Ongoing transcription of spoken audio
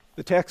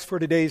The text for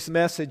today's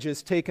message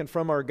is taken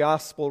from our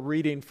gospel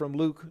reading from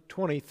Luke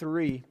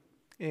 23,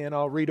 and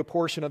I'll read a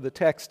portion of the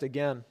text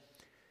again.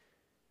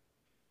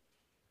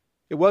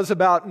 It was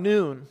about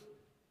noon,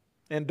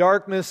 and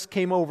darkness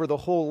came over the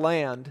whole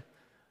land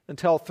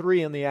until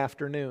 3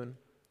 p.m,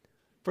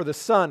 for the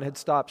sun had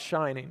stopped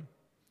shining,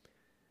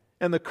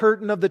 and the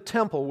curtain of the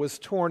temple was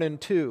torn in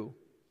two.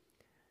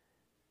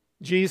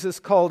 Jesus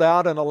called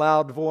out in a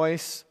loud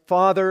voice,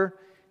 "Father,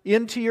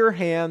 into your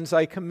hands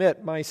I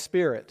commit my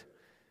spirit."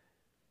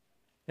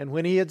 And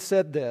when he had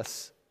said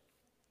this,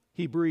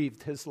 he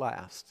breathed his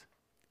last.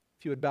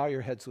 If you would bow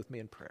your heads with me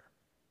in prayer.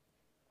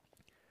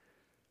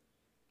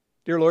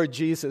 Dear Lord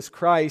Jesus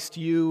Christ,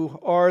 you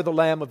are the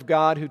Lamb of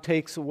God who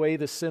takes away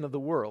the sin of the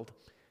world.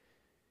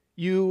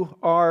 You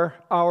are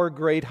our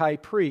great high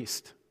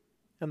priest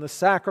and the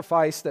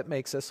sacrifice that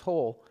makes us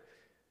whole.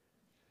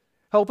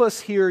 Help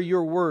us hear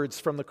your words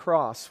from the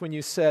cross when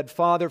you said,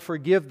 "Father,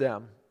 forgive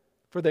them,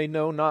 for they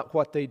know not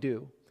what they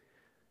do."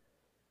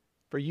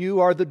 For you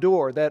are the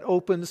door that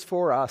opens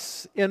for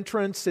us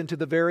entrance into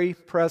the very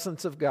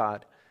presence of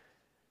God.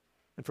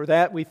 And for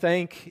that we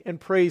thank and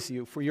praise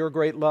you for your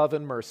great love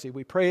and mercy.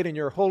 We pray it in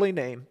your holy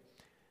name.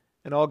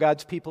 And all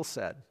God's people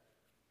said,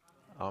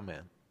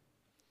 Amen.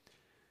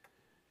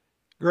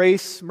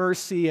 Grace,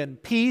 mercy,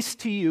 and peace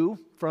to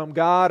you from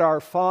God our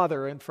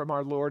Father and from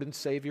our Lord and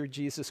Savior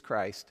Jesus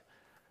Christ.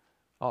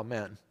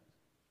 Amen.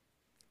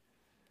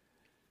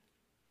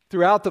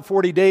 Throughout the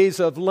 40 days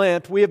of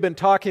Lent, we have been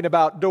talking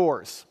about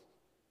doors.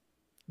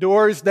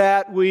 Doors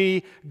that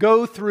we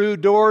go through,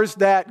 doors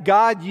that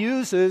God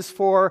uses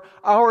for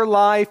our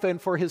life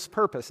and for His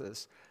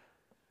purposes.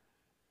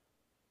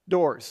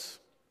 Doors.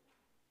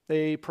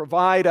 They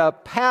provide a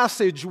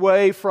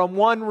passageway from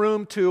one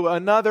room to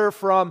another,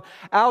 from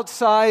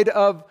outside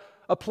of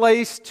a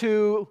place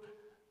to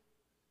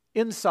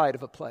inside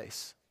of a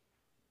place.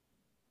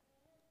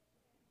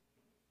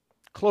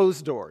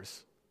 Closed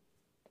doors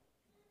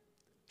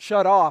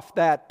shut off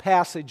that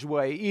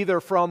passageway, either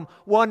from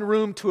one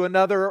room to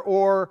another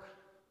or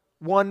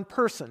one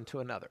person to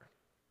another.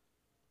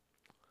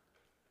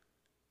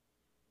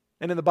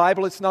 And in the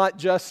Bible, it's not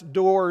just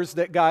doors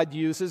that God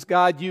uses.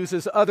 God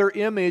uses other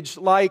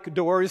image-like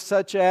doors,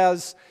 such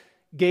as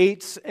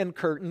gates and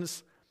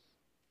curtains,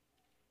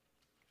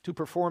 to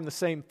perform the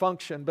same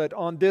function. But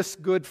on this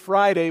Good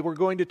Friday, we're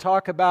going to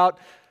talk about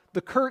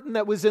the curtain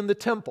that was in the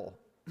temple.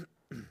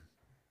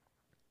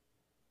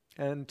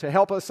 And to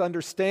help us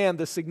understand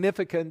the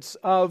significance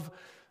of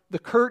the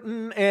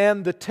curtain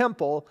and the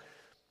temple,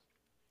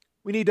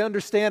 we need to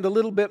understand a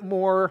little bit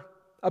more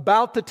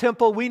about the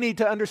temple. We need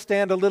to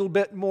understand a little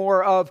bit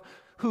more of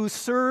who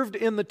served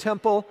in the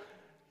temple,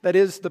 that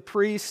is, the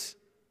priests.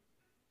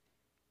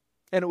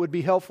 And it would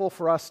be helpful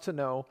for us to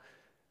know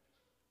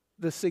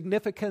the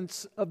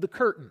significance of the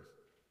curtain,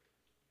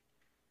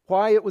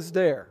 why it was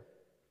there,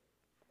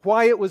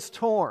 why it was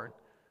torn,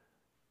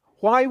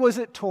 why was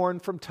it torn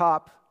from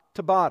top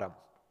to bottom.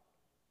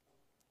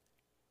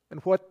 And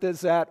what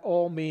does that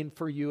all mean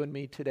for you and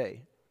me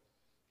today?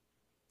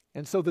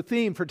 And so the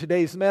theme for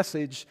today's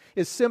message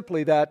is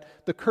simply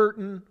that the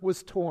curtain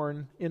was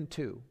torn in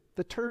two.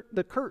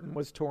 The curtain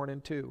was torn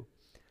in two.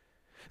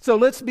 So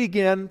let's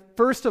begin,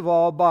 first of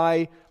all,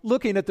 by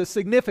looking at the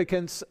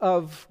significance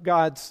of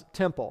God's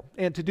temple.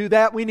 And to do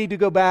that, we need to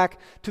go back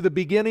to the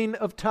beginning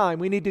of time.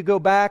 We need to go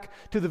back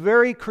to the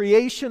very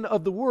creation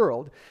of the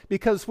world.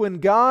 Because when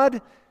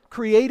God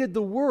created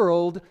the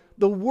world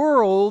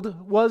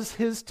was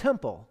His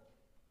temple.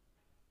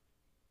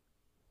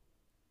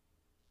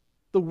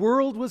 The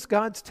world was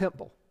God's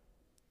temple.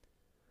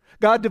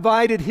 God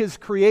divided His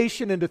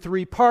creation into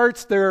three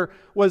parts. There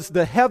was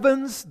the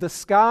heavens, the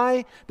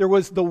sky, there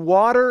was the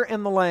water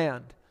and the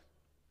land.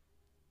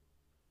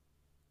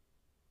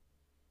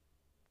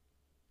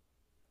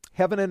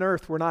 Heaven and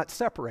earth were not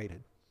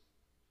separated.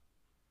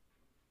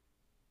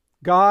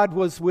 God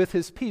was with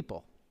His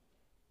people.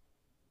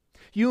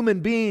 Human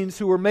beings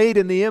who were made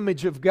in the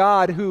image of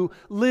God, who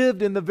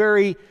lived in the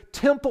very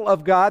temple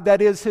of God,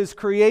 that is His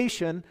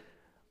creation,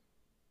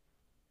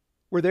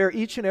 were there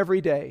each and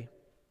every day,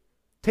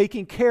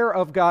 taking care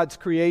of God's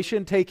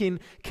creation, taking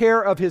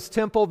care of His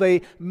temple.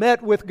 They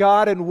met with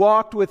God and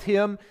walked with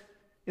Him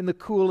in the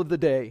cool of the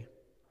day.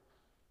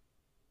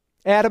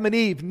 Adam and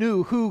Eve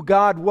knew who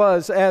God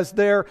was as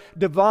their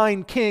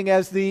divine King,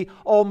 as the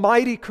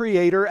Almighty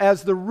Creator,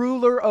 as the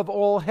ruler of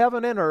all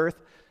heaven and earth.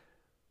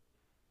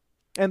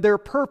 And their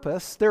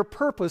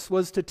purpose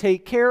was to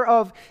take care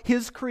of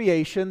His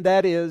creation,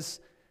 that is,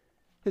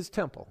 His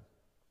temple.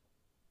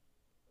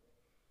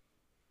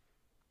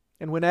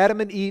 And when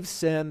Adam and Eve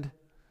sinned,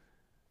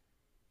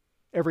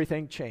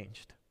 everything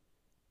changed.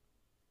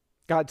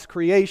 God's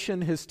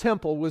creation, His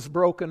temple, was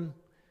broken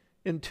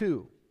in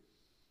two.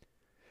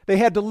 They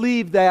had to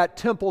leave that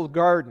temple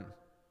garden,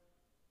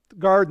 the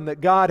garden that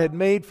God had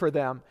made for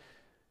them,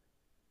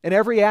 and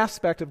every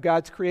aspect of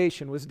God's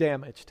creation was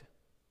damaged.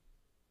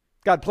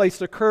 God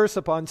placed a curse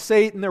upon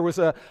Satan. There was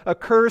a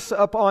curse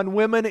upon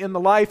women in the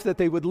life that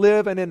they would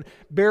live, and in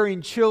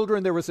bearing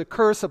children. There was a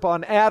curse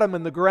upon Adam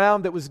and the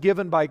ground that was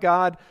given by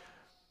God.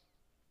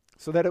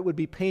 so that it would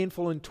be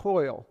painful and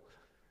toil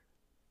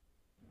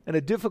and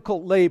a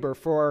difficult labor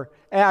for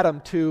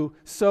Adam to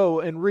sow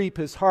and reap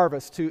his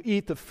harvest, to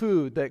eat the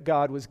food that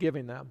God was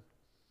giving them.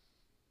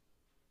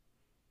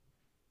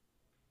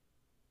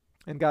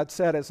 And God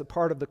said as a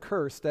part of the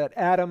curse that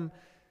Adam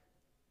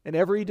and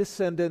every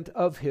descendant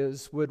of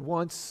his would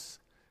once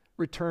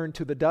return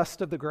to the dust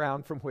of the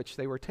ground from which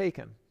they were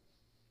taken.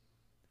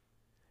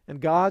 And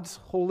God's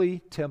holy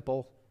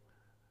temple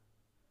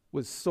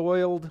was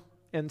soiled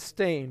and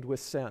stained with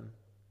sin.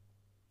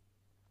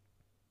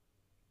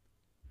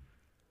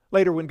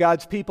 Later, when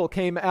God's people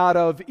came out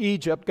of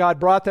Egypt, God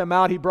brought them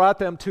out. He brought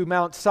them to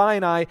Mount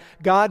Sinai.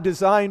 God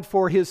designed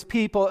for his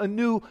people a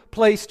new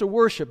place to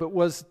worship. It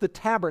was the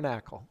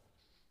tabernacle,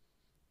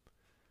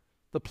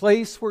 the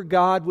place where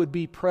God would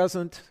be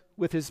present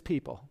with his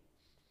people.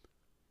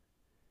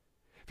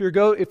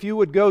 If you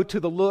would go to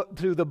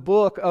the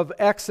book of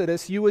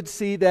Exodus, you would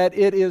see that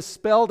it is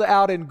spelled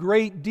out in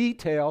great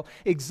detail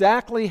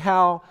exactly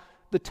how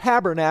the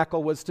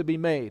tabernacle was to be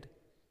made.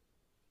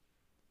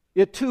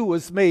 It too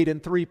was made in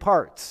 3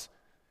 parts: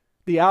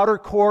 the outer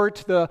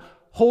court, the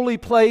holy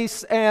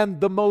place, and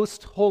the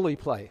most holy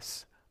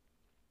place.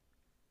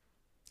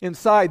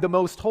 Inside the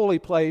most holy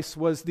place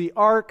was the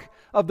Ark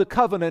of the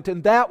Covenant,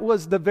 and that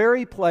was the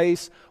very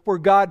place where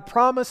God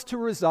promised to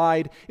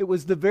reside. It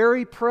was the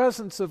very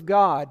presence of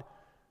God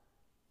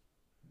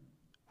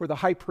where the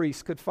high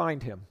priest could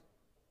find him.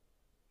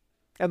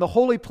 And the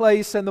holy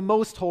place and the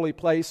most holy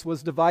place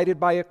was divided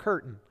by a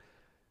curtain.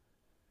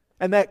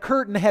 And that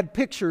curtain had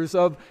pictures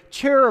of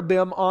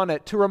cherubim on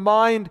it to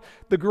remind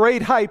the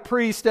great high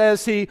priest,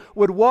 as he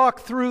would walk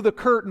through the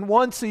curtain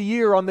once a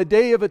year on the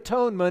Day of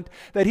Atonement,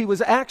 that he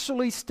was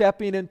actually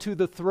stepping into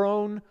the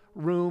throne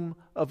room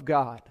of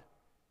God.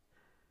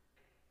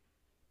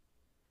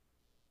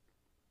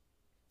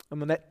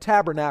 And the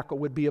tabernacle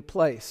would be a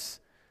place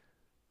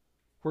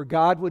where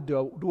God would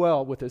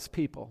dwell with his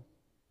people.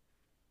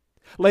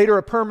 Later,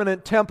 a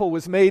permanent temple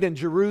was made in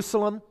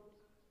Jerusalem.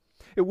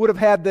 It would have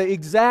had the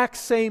exact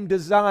same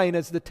design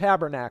as the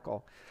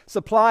tabernacle.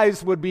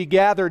 Supplies would be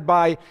gathered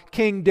by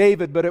King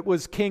David, but it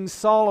was King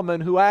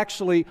Solomon who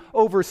actually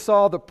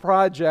oversaw the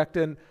project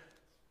and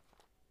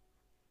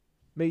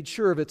made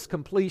sure of its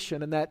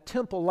completion. And that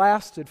temple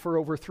lasted for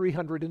over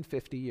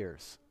 350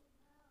 years.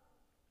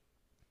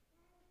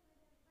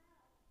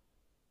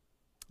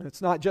 And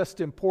it's not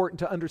just important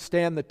to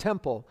understand the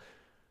temple,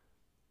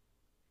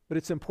 but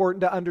it's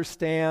important to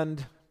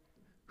understand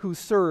who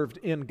served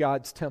in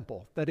God's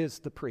temple, that is,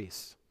 the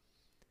priests.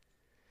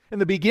 In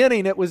the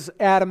beginning, it was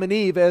Adam and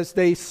Eve as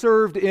they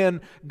served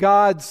in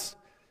God's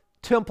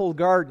temple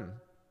garden.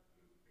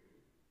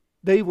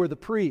 They were the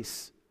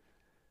priests.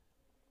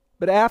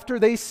 But after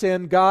they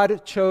sinned,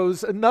 God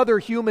chose another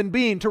human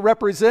being to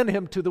represent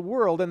him to the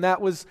world, and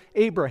that was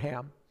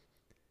Abraham.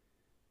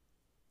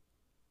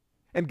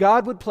 And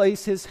God would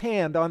place his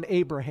hand on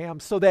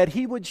Abraham so that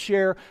he would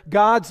share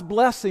God's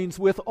blessings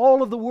with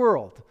all of the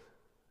world.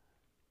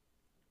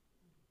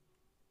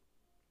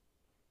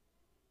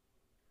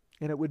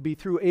 And it would be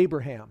through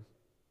Abraham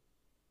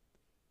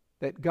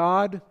that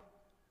God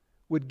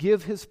would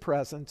give his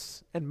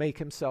presence and make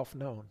himself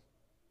known.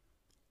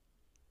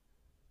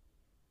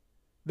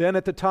 Then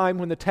at the time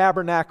when the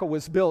tabernacle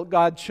was built,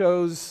 God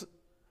chose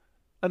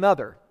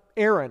another,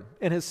 Aaron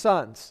and his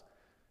sons,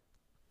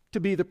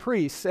 to be the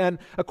priests. And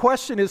a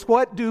question is,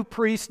 what do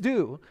priests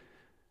do?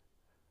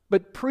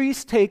 But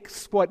priests take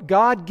what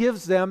God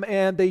gives them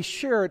and they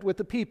share it with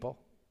the people.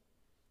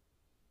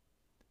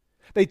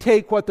 They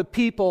take what the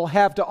people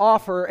have to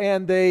offer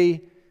and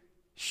they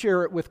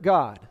share it with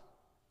God.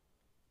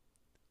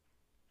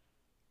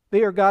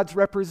 They are God's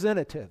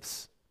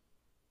representatives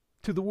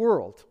to the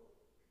world,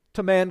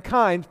 to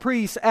mankind.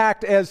 Priests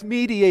act as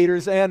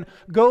mediators and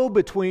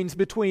go-betweens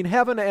between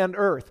heaven and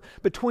earth,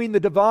 between the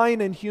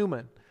divine and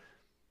human.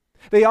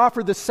 They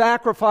offer the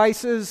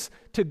sacrifices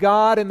to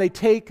God and they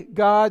take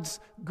God's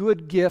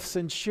good gifts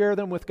and share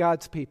them with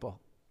God's people.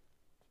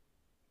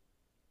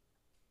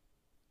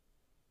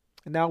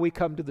 And now we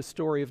come to the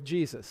story of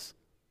Jesus.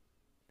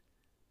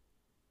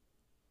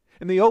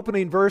 In the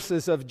opening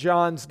verses of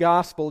John's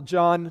Gospel,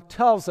 John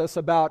tells us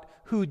about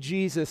who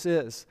Jesus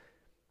is.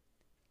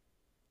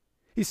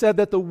 He said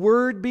that the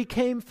Word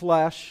became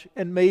flesh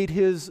and made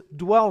his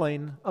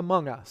dwelling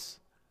among us.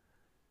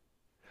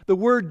 The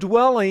word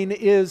dwelling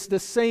is the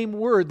same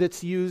word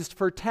that's used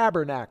for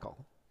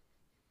tabernacle.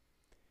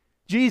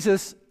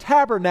 Jesus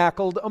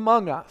tabernacled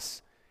among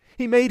us.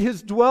 He made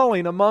his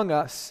dwelling among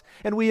us,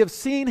 and we have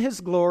seen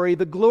his glory,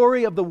 the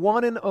glory of the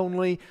one and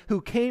only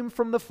who came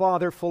from the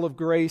Father, full of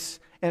grace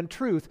and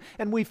truth.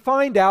 And we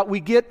find out, we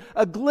get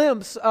a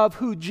glimpse of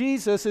who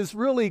Jesus is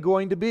really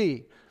going to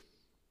be.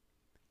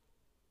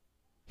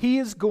 He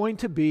is going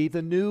to be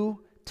the new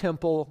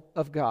temple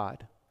of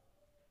God.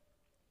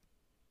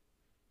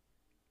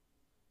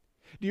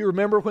 Do you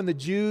remember when the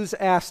Jews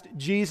asked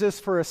Jesus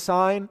for a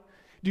sign?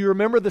 Do you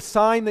remember the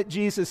sign that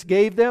Jesus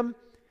gave them?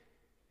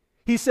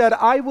 He said,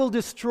 "I will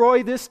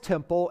destroy this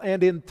temple,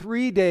 and in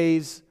 3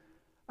 days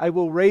I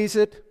will raise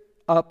it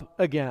up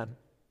again."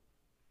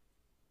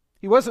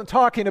 He wasn't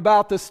talking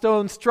about the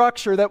stone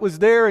structure that was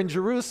there in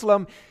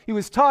Jerusalem. He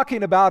was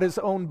talking about his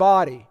own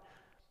body.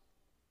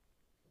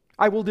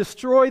 I will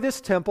destroy this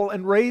temple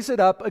and raise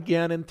it up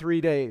again in 3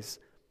 days.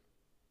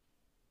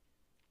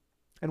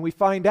 And we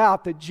find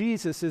out that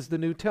Jesus is the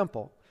new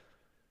temple,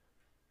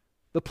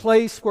 the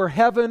place where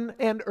heaven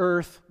and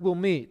earth will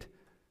meet,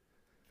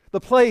 the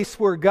place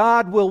where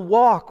God will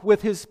walk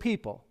with his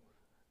people,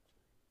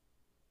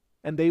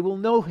 and they will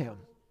know him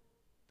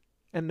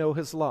and know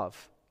his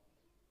love.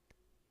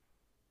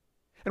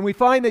 And we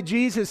find that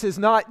Jesus is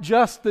not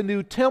just the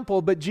new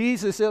temple, but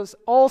Jesus is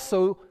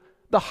also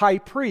the high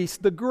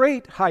priest, the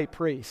great high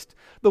priest,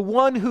 the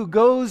one who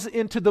goes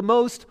into the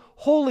most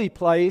holy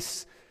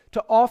place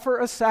to offer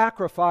a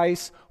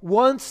sacrifice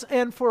once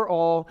and for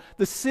all,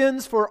 the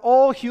sins for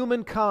all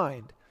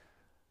humankind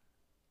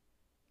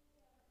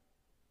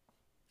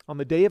on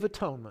the Day of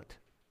Atonement,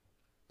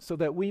 so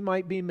that we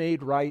might be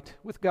made right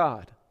with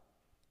God.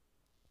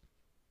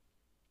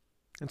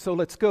 And so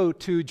let's go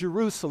to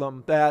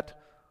Jerusalem that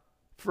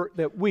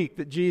week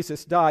that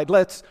Jesus died.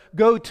 Let's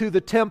go to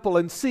the temple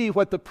and see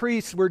what the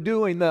priests were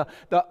doing, the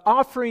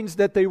offerings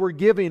that they were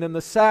giving and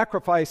the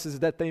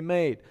sacrifices that they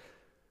made.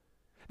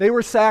 They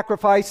were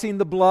sacrificing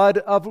the blood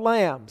of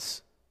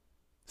lambs,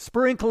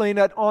 sprinkling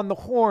it on the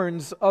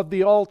horns of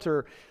the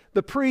altar.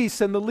 The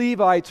priests and the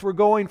Levites were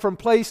going from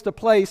place to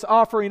place,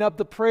 offering up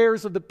the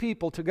prayers of the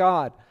people to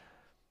God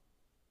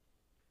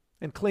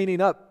and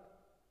cleaning up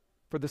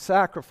for the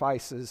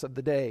sacrifices of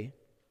the day.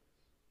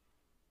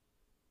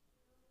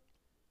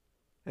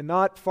 And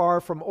not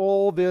far from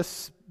all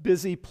this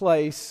busy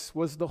place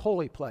was the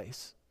holy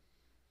place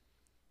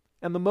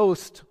and the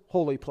most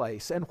holy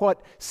place. And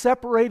what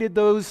separated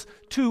those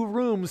two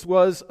rooms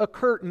was a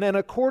curtain. And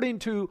according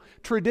to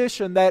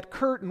tradition, that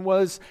curtain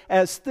was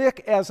as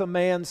thick as a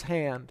man's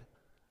hand.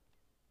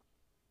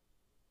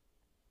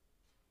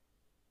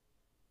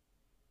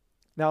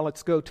 Now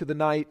let's go to the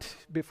night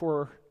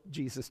before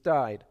Jesus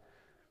died,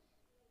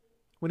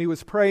 when he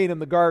was praying in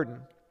the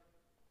garden,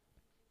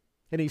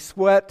 and he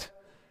sweat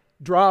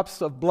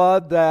drops of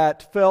blood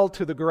that fell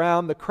to the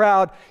ground. The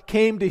crowd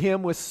came to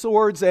him with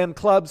swords and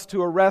clubs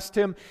to arrest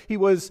him. He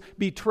was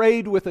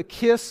betrayed with a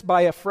kiss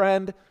by a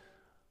friend.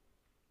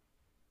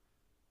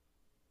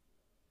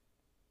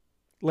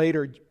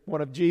 Later,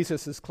 one of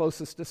Jesus'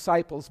 closest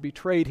disciples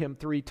betrayed him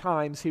 3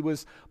 times. He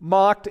was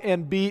mocked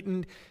and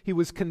beaten. He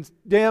was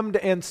condemned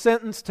and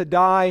sentenced to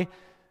die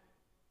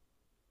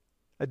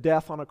a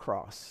death on a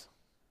cross.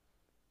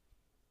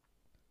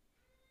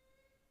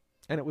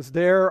 And it was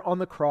there on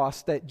the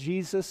cross that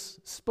Jesus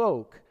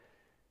spoke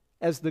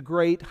as the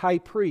great high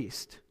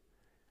priest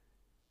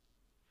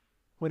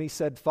when he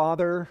said,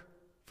 "Father,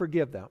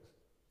 forgive them,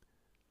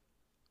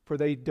 for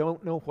they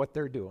don't know what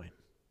they're doing."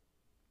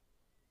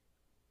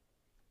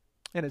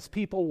 And as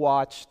people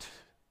watched,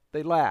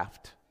 they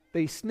laughed,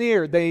 they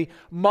sneered, they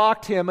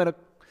mocked him. And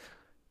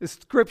the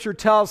scripture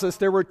tells us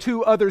there were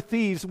 2 other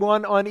thieves,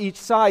 one on each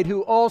side,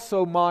 who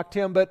also mocked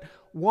him, but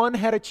one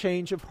had a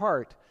change of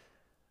heart.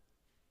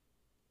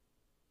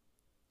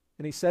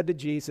 And he said to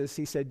Jesus,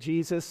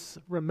 "Jesus,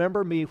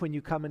 remember me when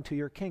you come into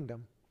your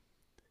kingdom."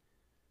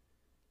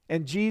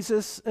 And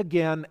Jesus,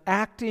 again,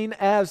 acting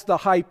as the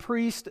high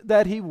priest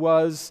that he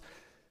was,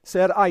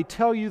 said, "I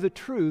tell you the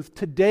truth,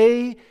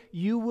 today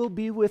you will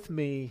be with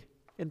me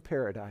in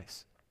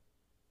paradise."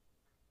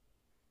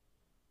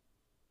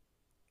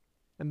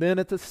 And then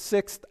at the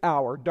 6th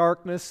hour,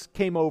 darkness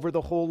came over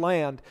the whole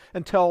land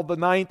until the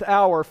 9th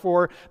hour,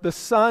 for the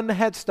sun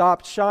had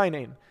stopped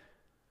shining.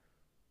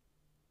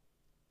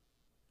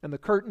 And the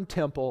curtain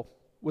temple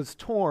was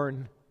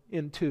torn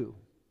in 2.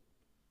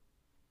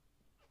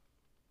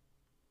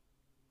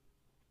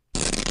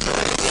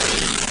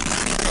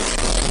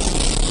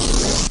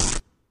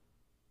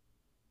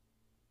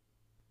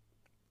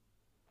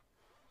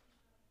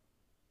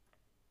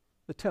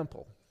 The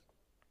temple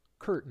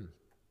curtain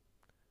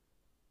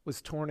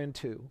was torn in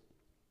 2.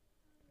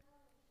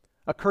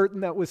 A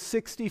curtain that was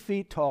 60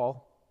 feet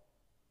tall,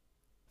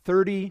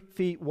 30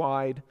 feet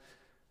wide,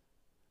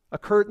 a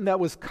curtain that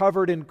was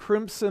covered in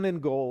crimson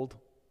and gold,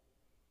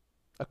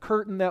 a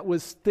curtain that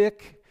was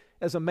thick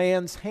as a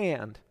man's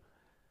hand,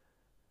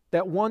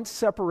 that once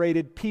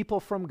separated people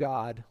from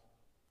God,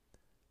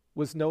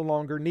 was no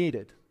longer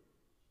needed.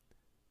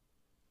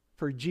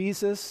 For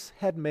Jesus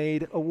had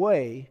made a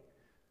way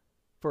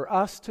for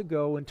us to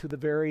go into the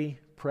very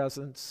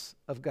presence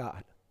of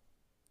God.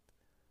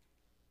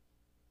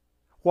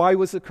 Why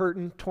was the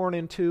curtain torn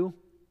in 2?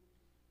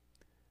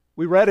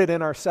 We read it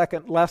in our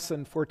second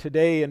lesson for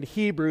today in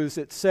Hebrews.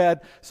 It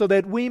said, "So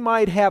that we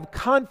might have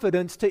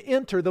confidence to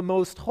enter the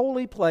most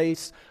holy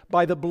place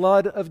by the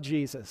blood of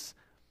Jesus.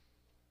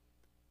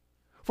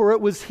 For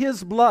it was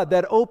his blood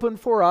that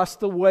opened for us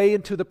the way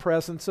into the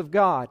presence of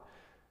God."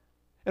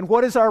 And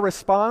what is our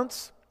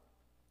response?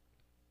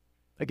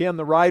 Again,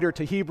 the writer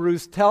to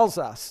Hebrews tells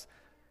us,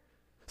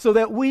 "So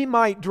that we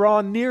might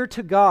draw near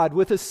to God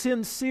with a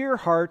sincere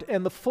heart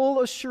and the full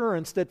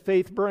assurance that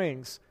faith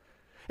brings.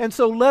 And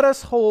so let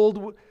us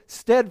hold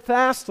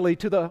steadfastly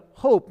to the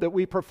hope that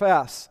we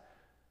profess.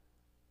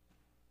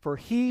 for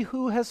he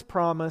who has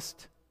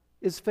promised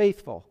is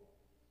faithful.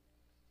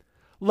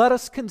 Let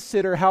us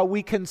consider how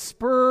we can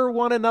spur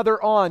one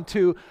another on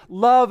to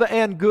love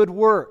and good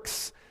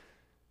works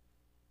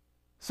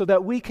so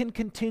that we can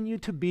continue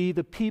to be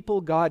the people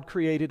God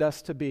created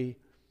us to be.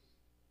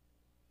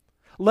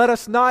 Let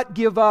us not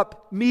give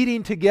up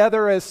meeting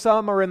together as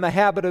some are in the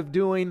habit of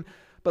doing,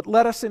 but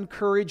let us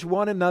encourage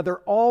one another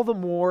all the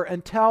more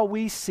until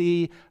we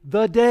see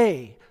the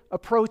day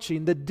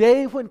approaching, the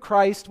day when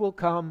Christ will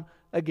come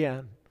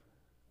again.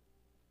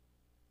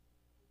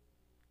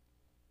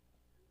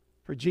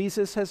 For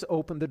Jesus has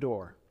opened the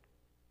door,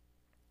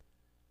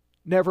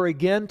 never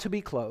again to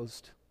be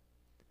closed.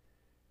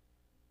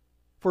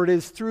 For it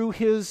is through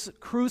his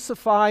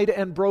crucified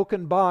and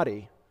broken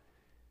body,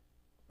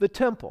 the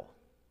temple,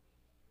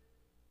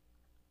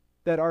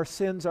 that our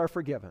sins are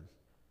forgiven.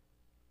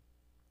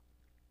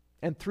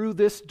 And through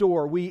this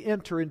door we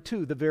enter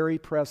into the very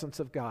presence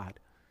of God.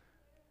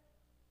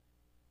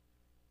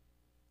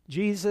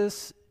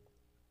 Jesus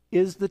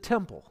is the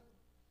temple.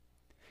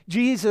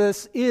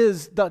 Jesus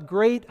is the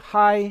great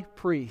high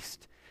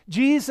priest.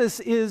 Jesus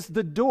is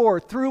the door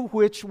through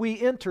which we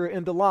enter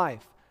into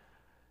life.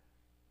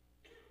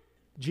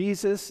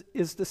 Jesus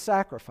is the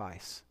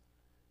sacrifice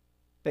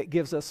that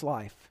gives us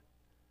life,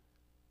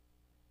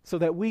 so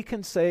that we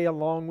can say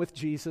along with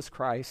Jesus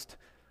Christ,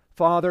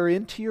 Father,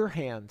 into your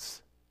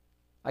hands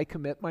I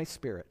commit my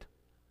spirit.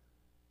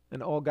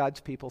 And all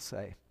God's people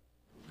say,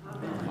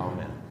 Amen.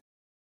 Amen.